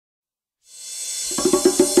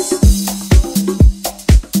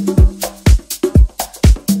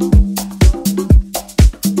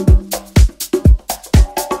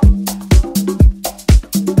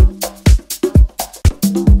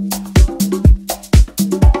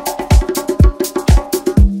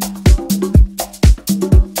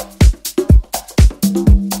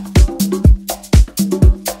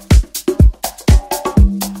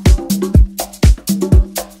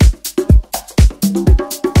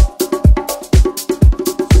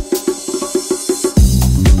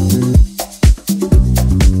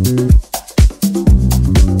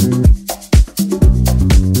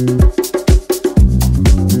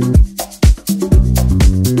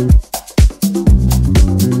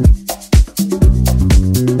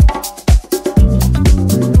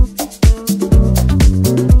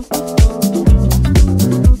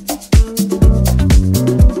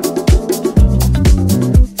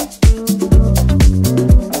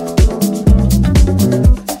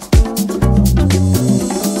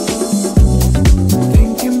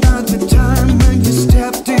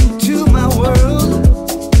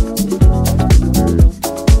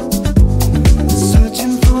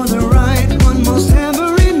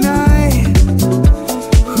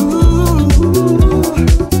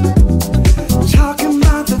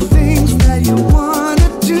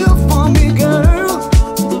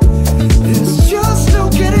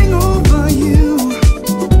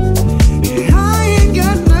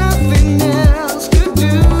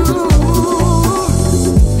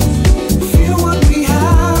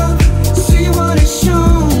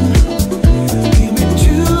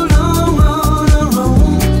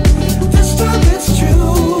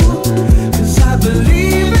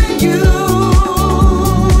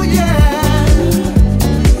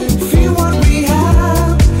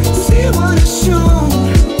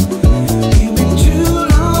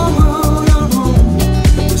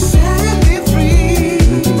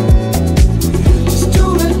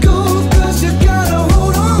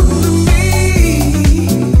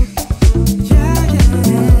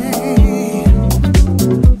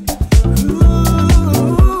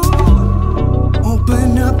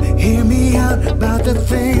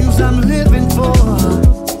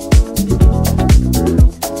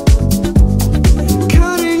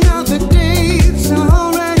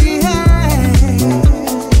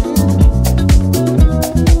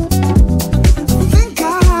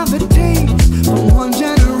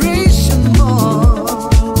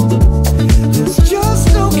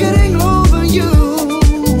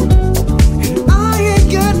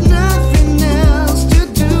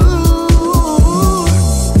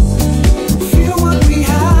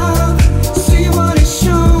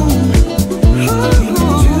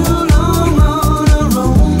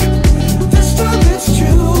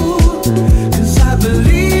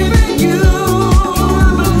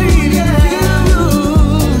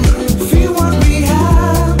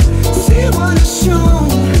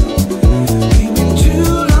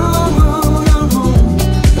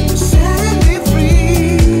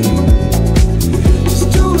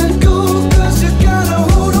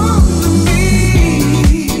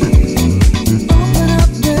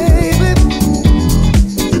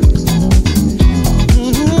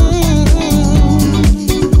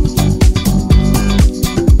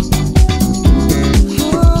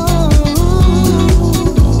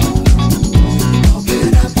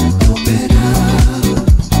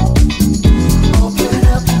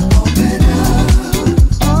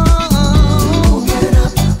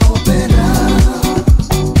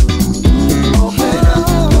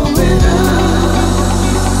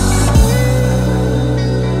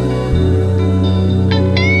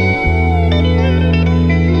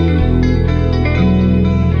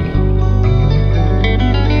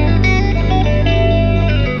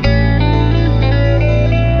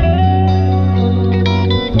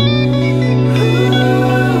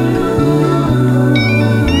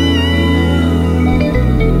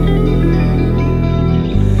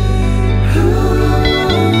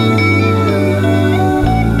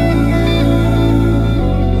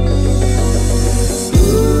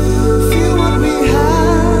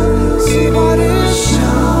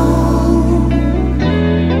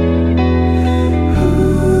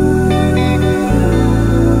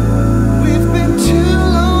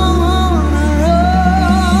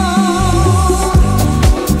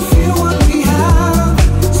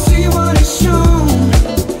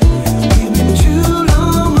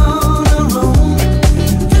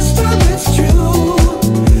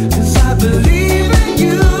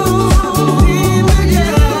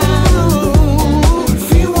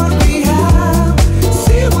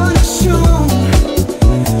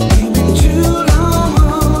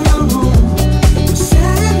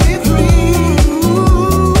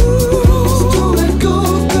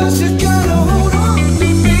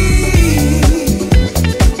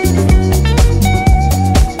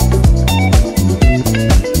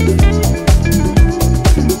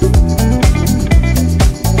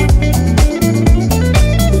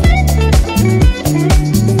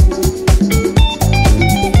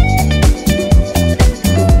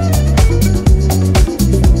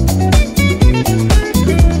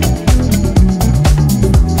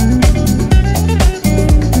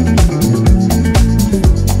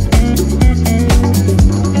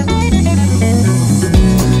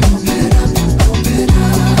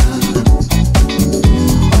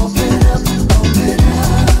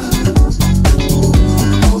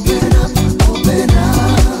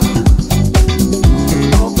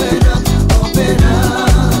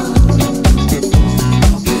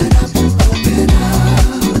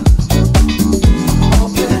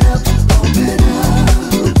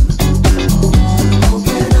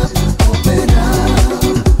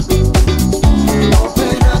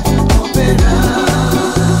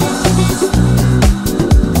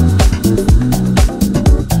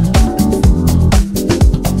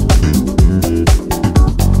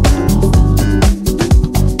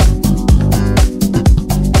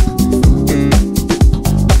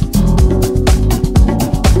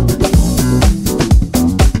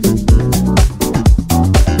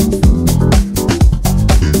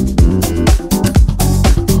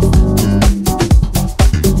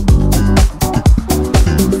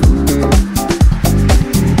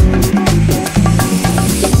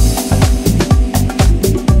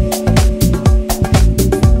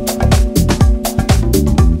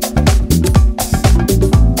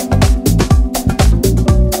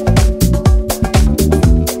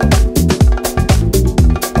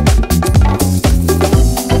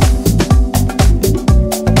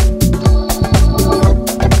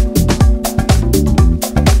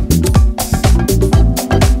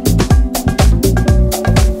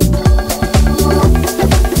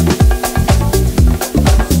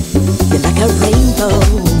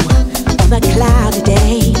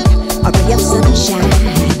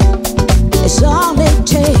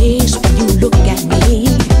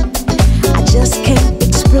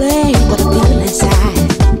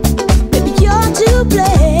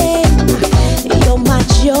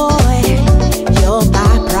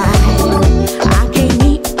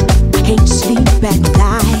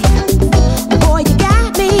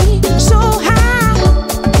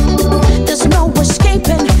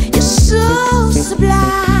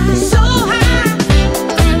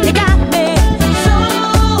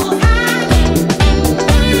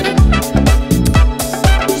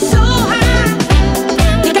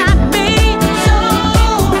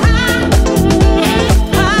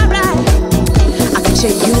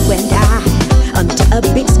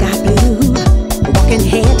sky blue, walking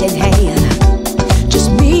hand in hand.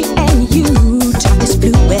 Just me and you, time is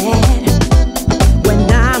fluid. When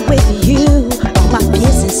I'm with you, all my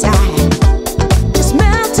fears inside just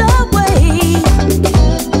melt away.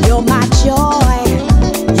 You're my joy,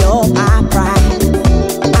 you're my pride.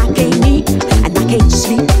 I can't eat and I can't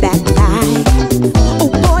sleep that night. Oh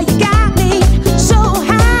boy, you got me so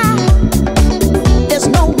high. There's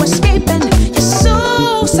no escaping, you're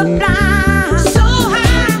so sublime.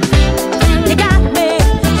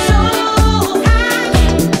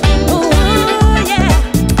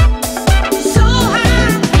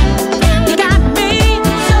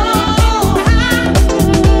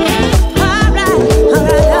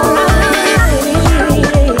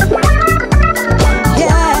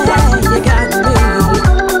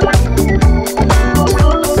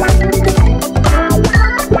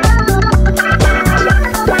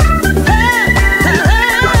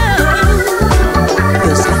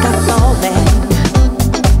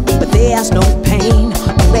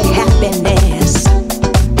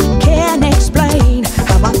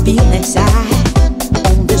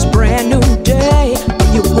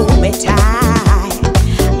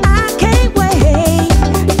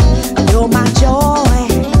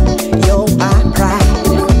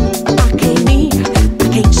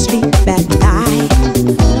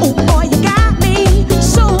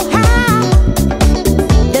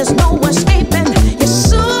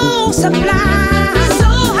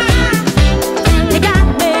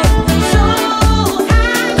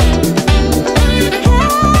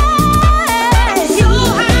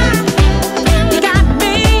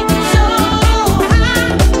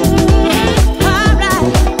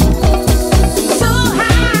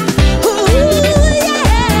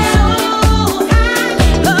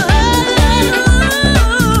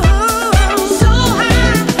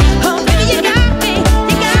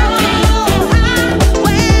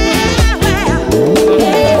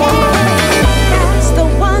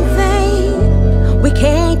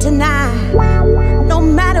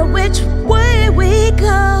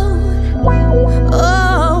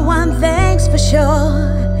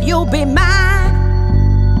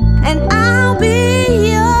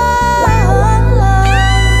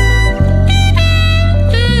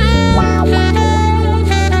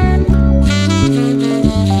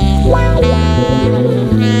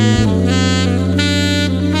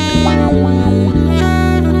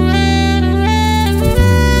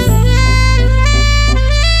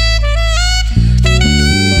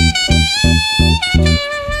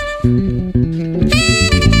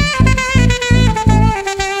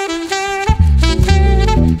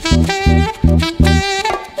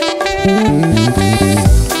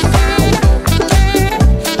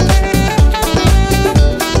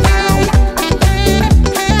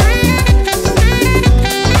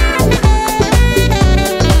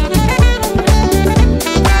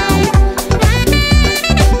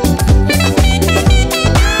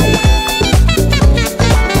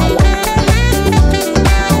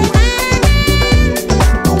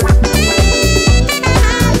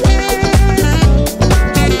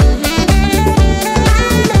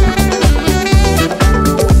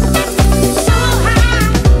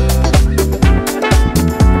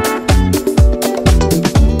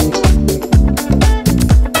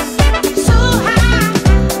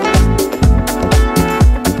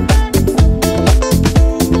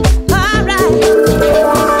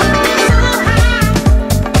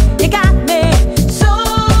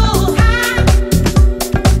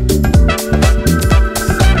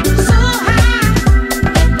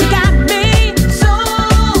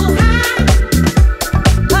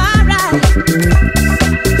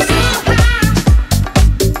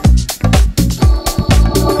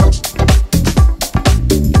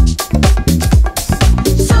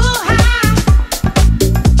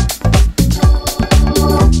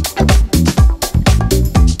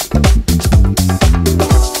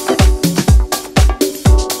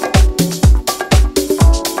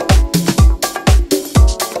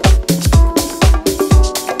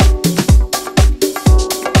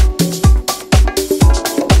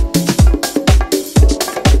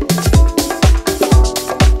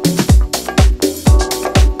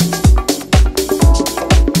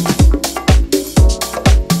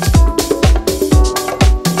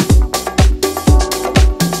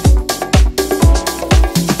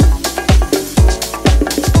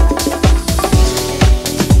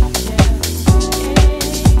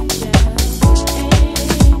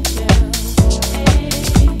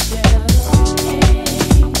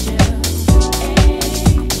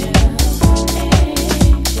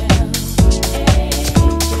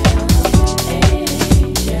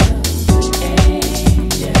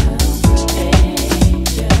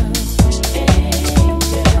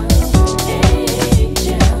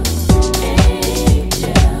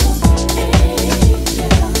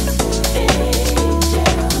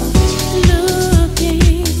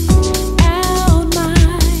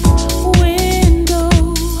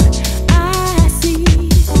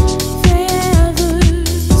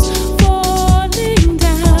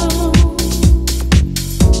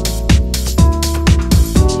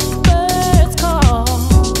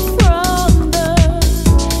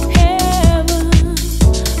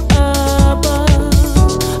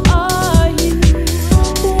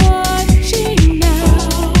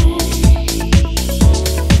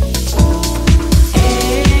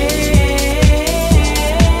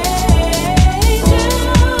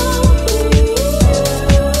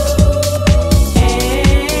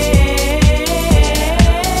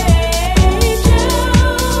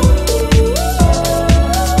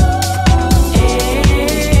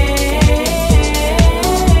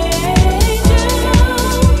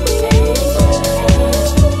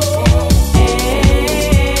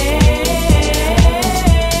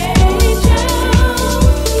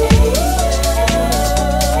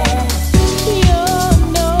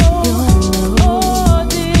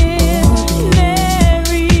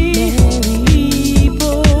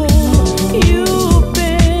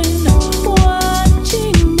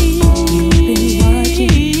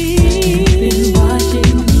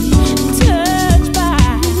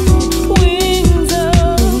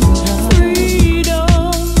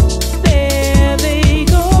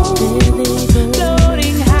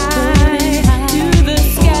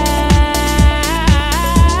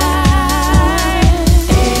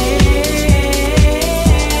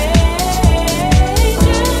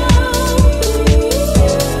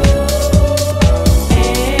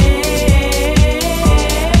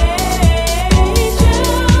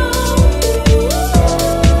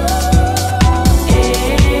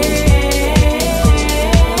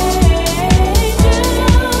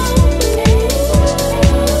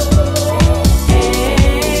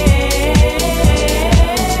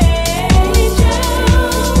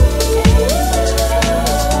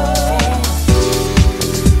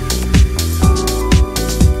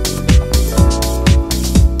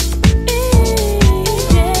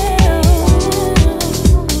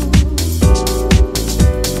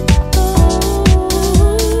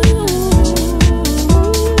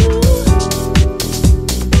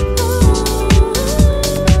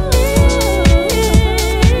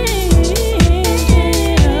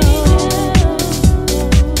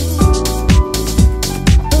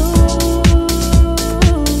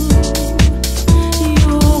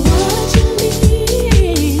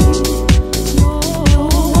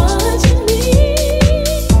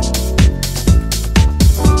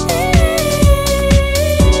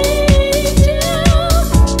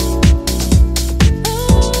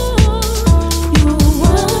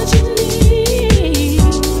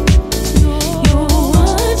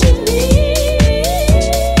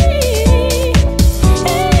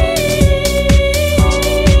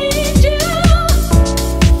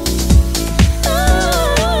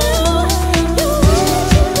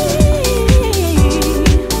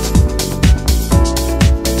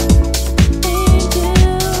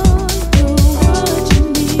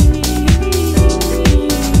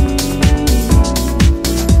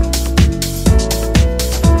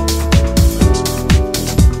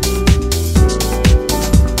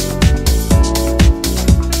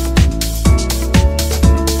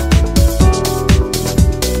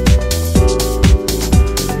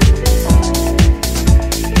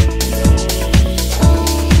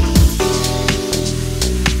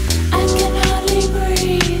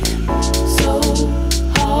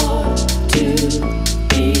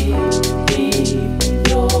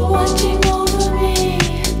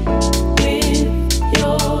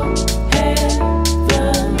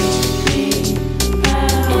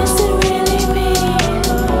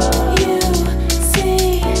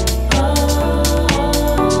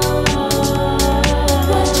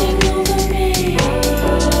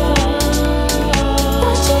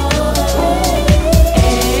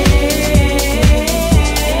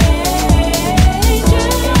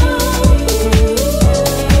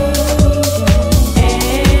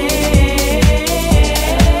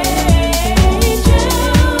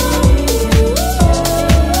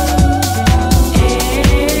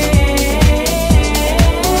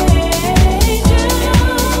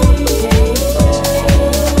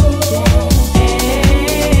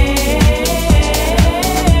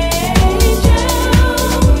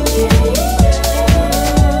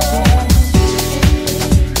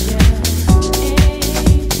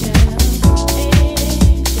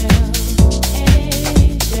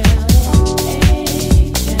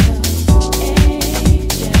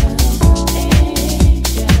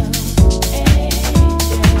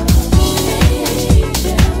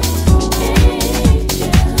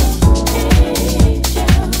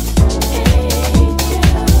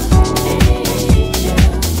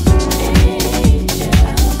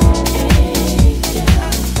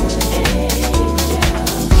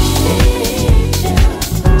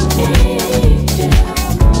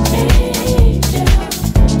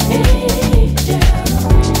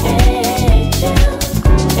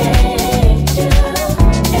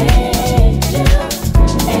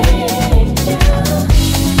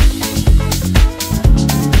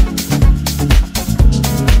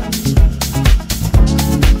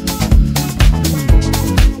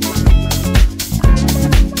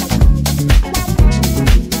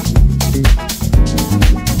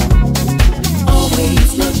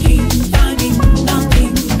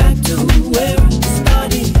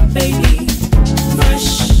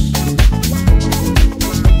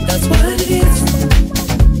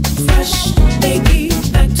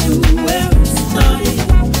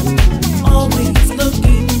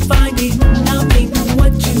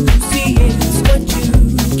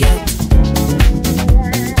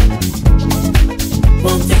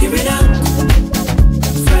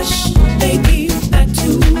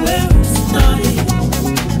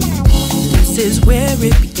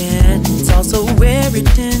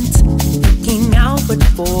 put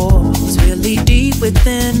forth is really deep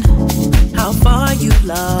within. How far you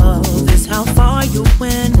love is how far you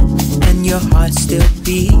win. And your heart still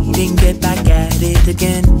beating, get back at it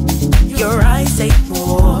again. Your eyes say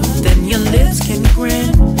more than your lips can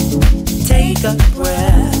grin. Take a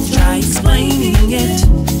breath, try explaining it.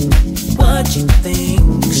 What you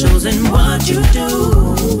think shows in what you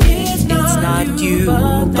do. It's not you,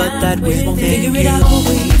 but that we won't figure it out.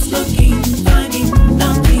 Always looking, finding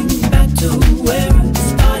nothing, back to where it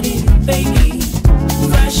started, baby.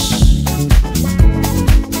 Fresh,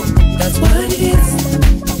 that's what it is.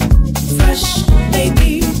 Fresh,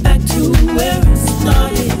 baby, back to where it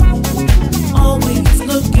started. Always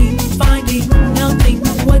looking, finding nothing.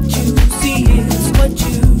 What you see is what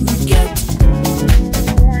you get.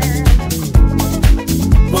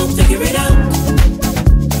 Won't figure it out.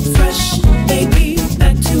 Fresh, baby,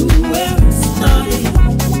 back to where it started.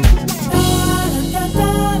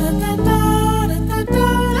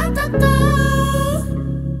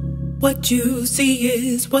 What you see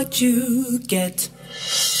is what you get.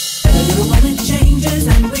 Every little moment changes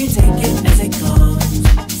and we take it as it comes.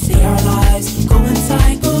 See our lives go in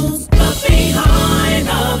cycles, but behind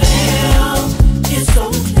the veil is so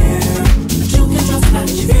clear that you can trust that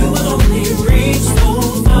you will only reach so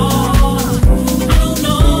far. I don't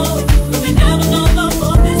know, but we never know the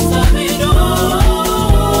fullness of it all.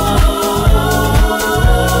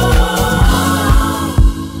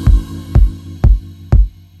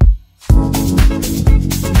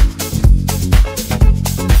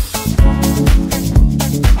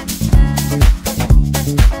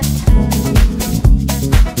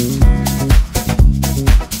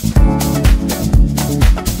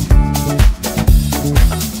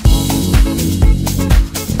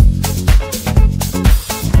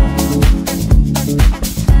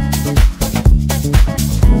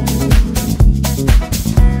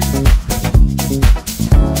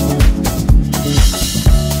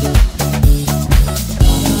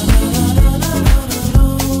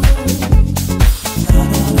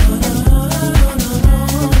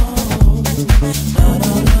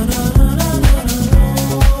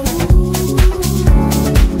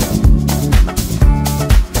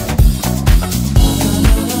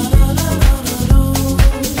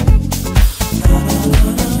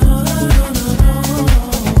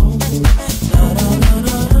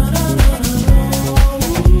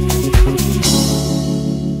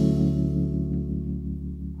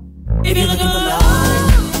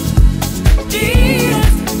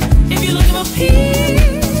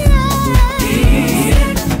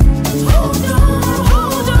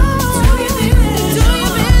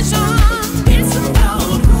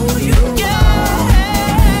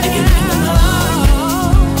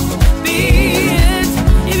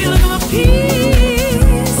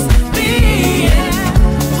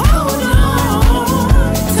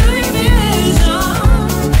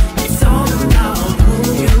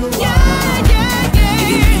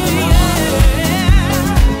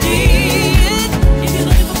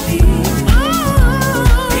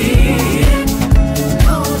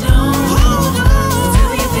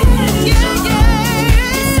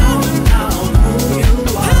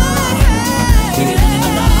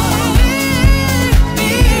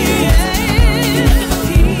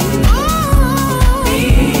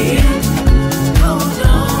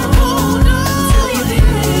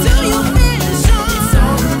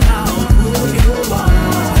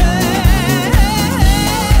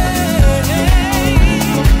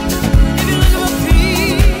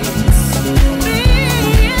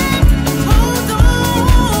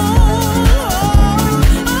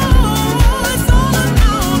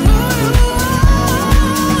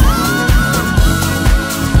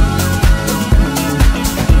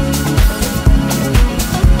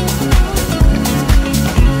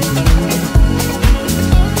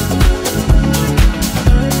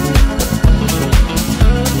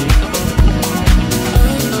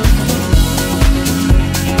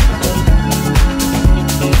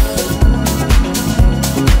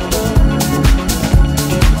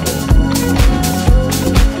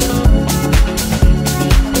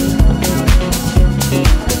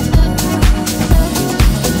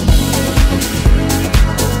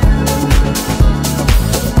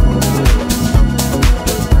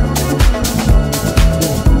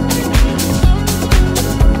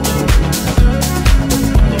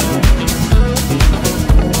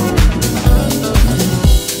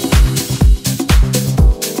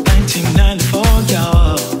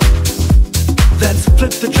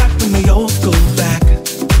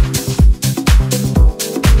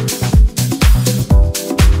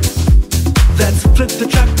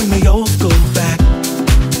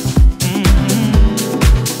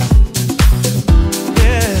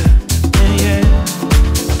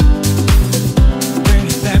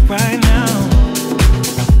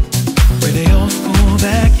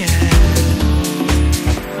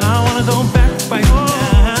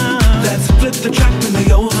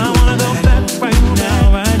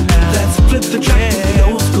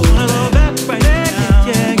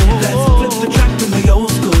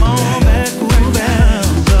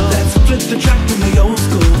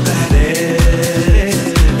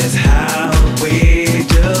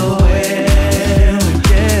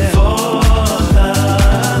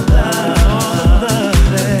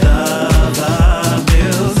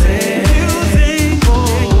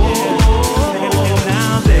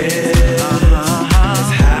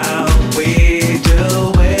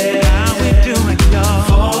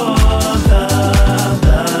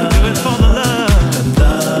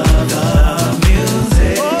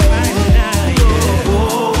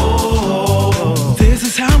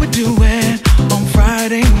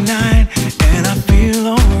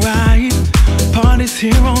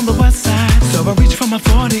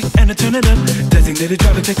 turn it up. Designated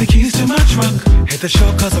driver, take the keys to my truck. Hit the show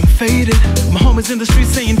cause I'm faded. My homies in the street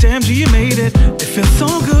saying, damn G, you made it. It feels so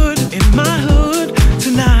good in my hood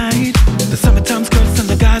tonight. The summertime skirts and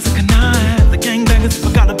the guys are canine. The gangbangers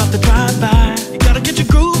forgot about the drive-by. You gotta get your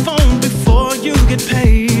groove on before you get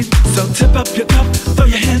paid. So tip up your cup, throw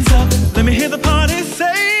your hands up. Let me hear the party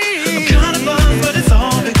say, I'm kinda buzzed, but it's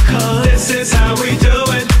all because this is how we do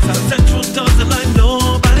it. South Central does it like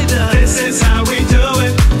nobody does. This is how we do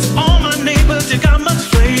it. To all my neighbors, you got much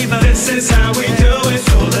flavor. This is how we do it.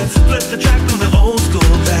 So let's flip the track on the old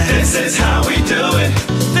school back. This is how we do it.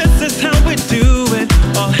 This is how we do it.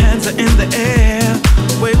 All hands are in the air.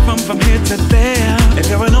 Wave from here to there. If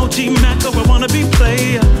you're an OG Mac or a wannabe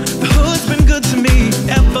player, the hood's been good to me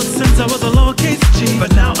ever since I was a lowercase G.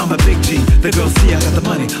 But now I'm a big G. The girls see I got the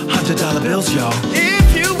money, $100 bills, y'all.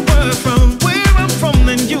 If you were from where I'm from,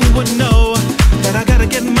 then you would know that I gotta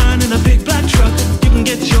get mine in a big black truck. You can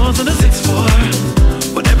get yours in a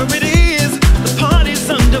 6'4". Whatever it is, the party's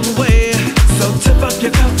underway. So tip up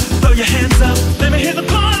your cup, throw your hands up. Let me hear the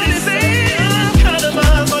party say, I'm kind of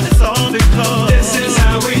buzzed, but it's all because this is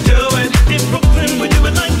how we do it. In Brooklyn, we do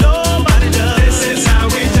it like nobody does. This is how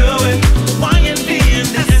we do it. YNB and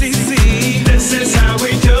SEC. This is how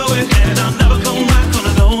we do it. And I'll never go back on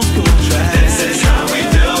an old school track. This is how we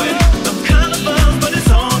do it. I'm kind of buzzed, but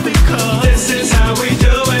it's all because this is how we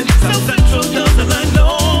do it. South Central does it like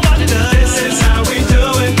nobody does. This is how we do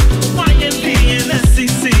it. YNB and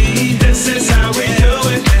SEC. This is how we do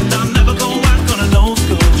it. And I'll never go back on an old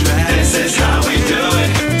school track. This is how we do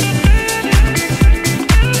it.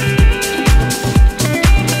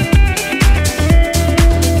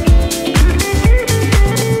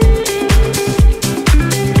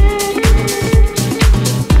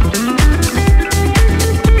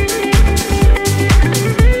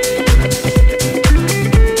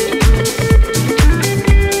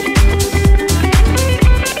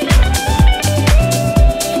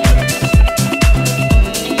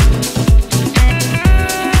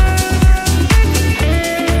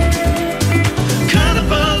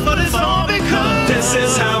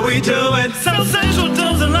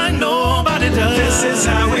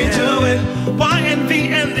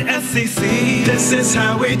 This is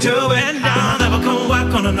how we do it. And I'll never come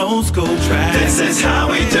back on an old school track. This is how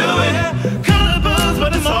we do it. Kinda buzz,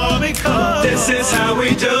 but it's all because this is how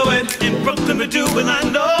we do it. In Brooklyn we do it like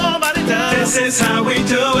nobody does. This is how we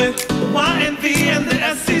do it. YNV and the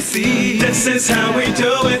SEC. This is how we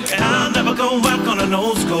do it. And I'll never go back on an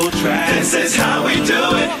old school track. This is how we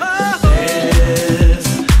do it. This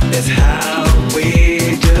is how we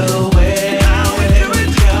do it.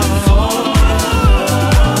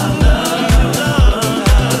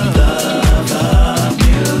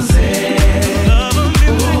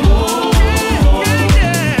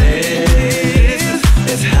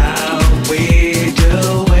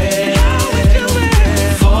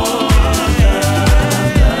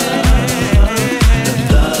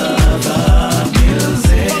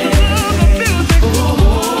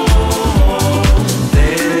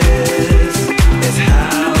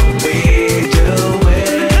 How we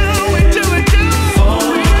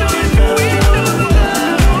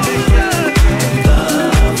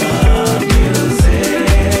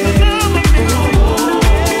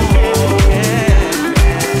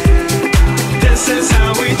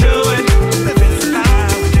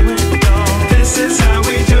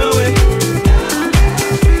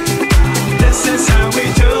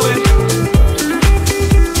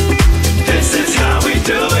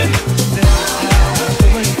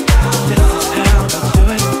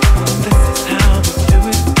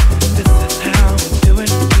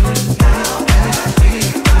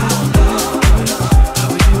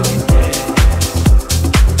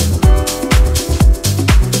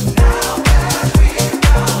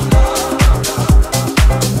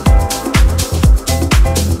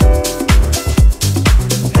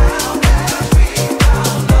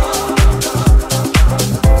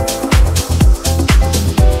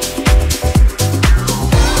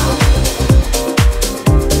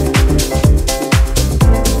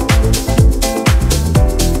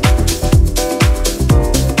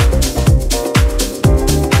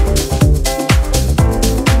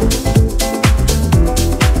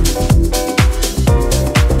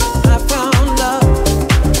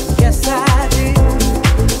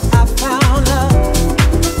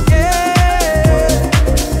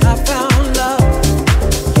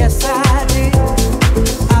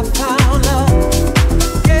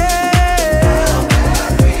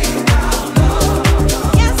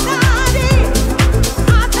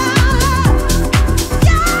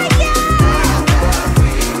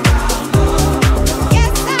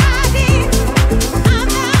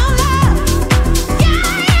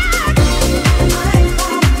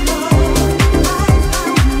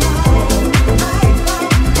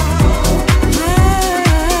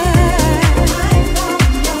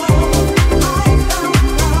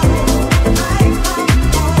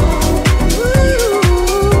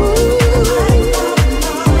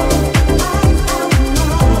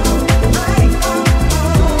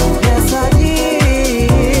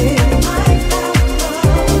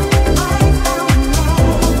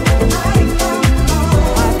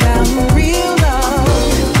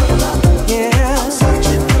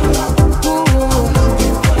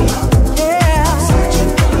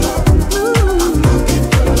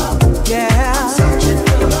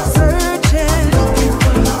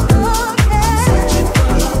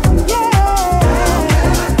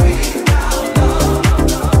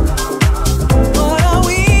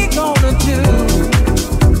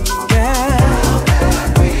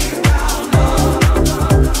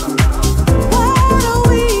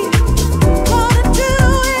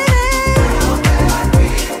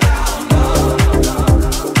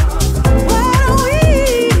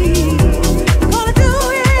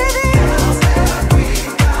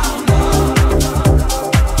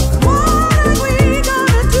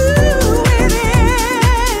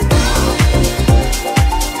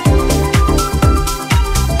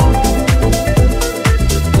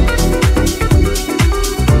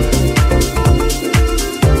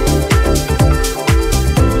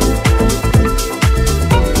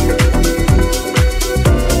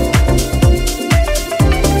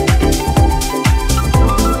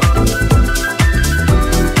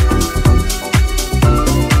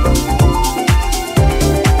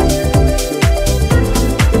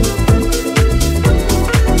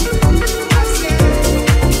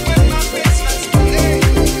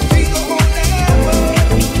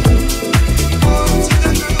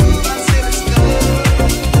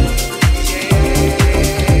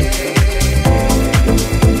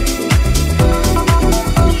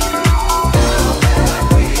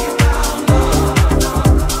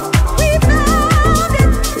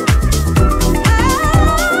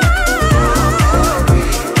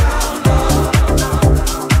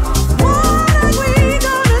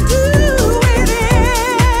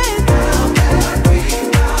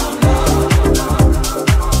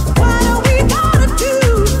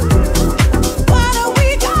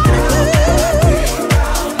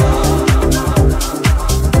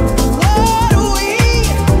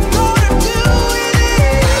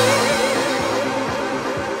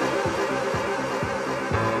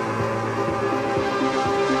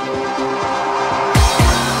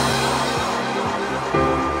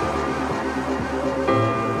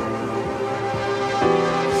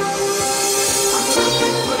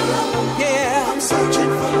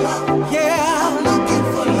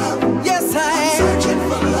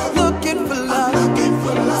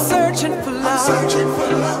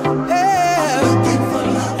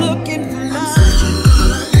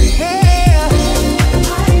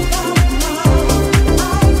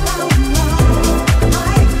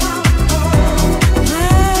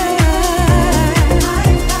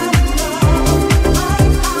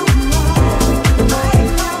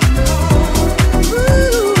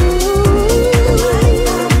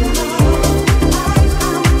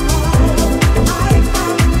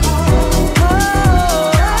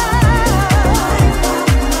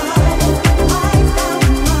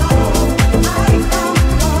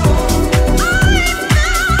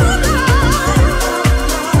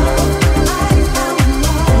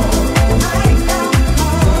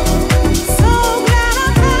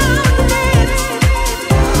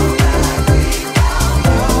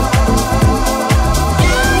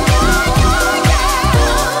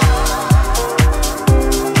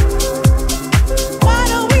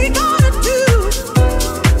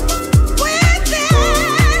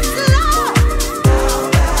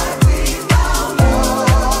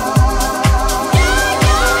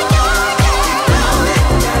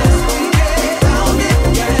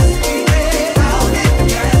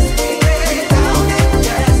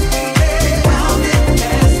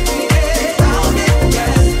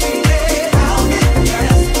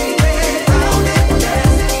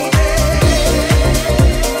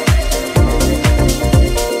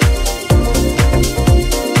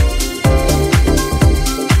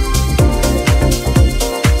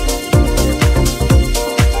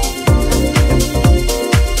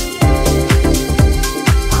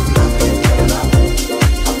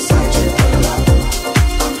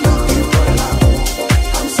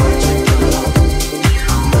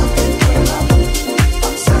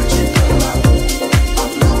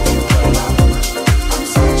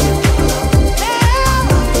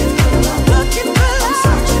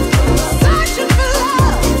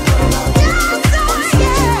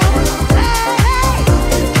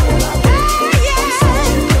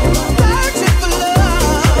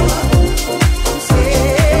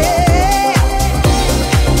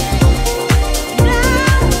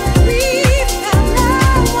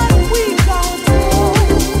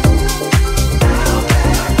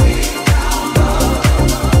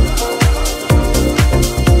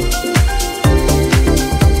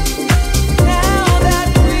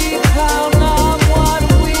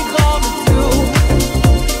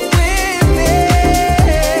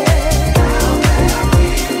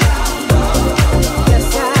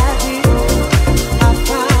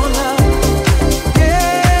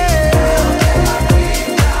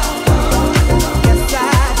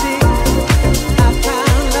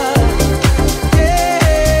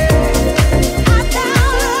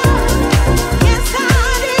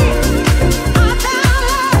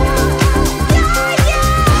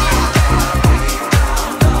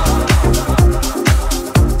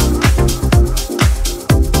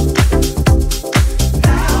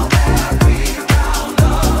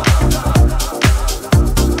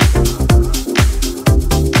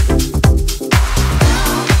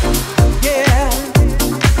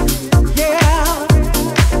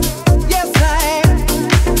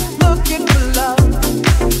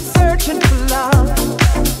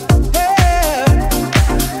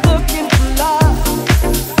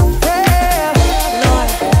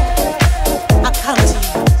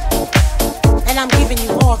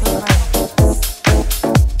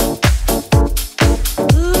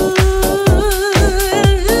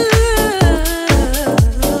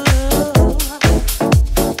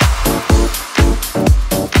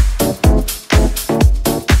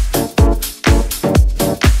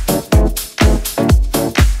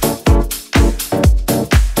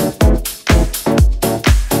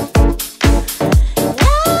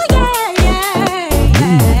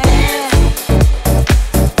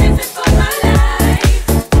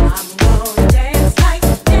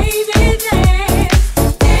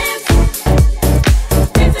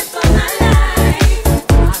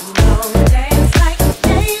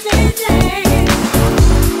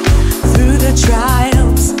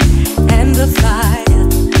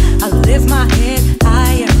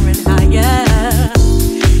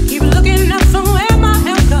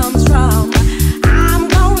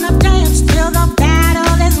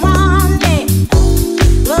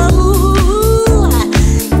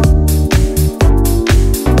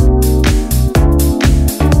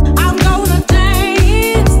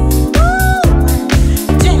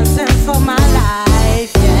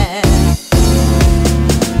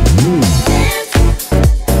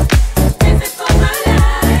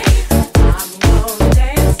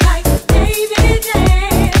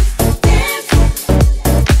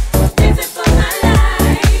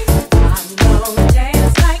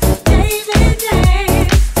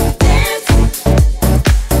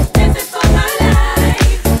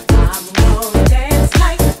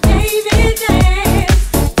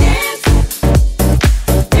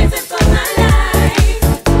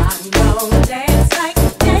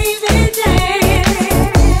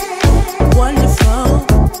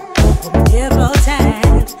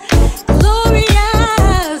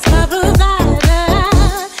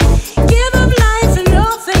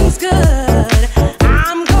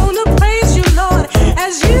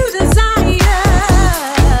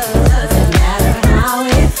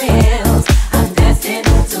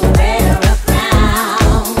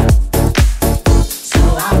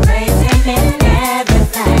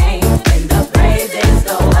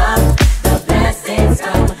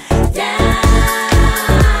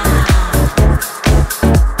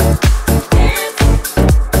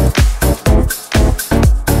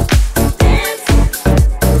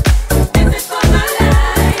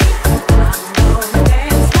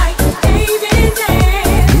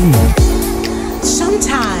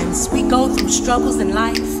through struggles in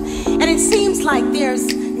life, and it seems like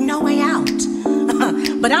there's no way out.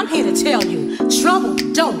 But I'm here to tell you, trouble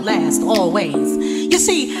don't last always. You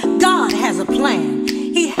see, God has a plan.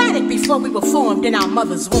 He had it before we were formed in our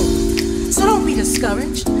mother's womb. So don't be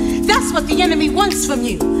discouraged. That's what the enemy wants from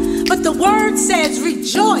you. But the word says,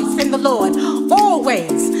 rejoice in the Lord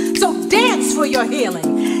always. So dance for your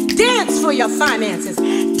healing. Dance for your finances.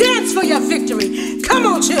 Dance for your victory. Come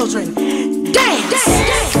on, children. Dance.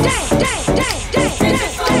 Dance. Dance.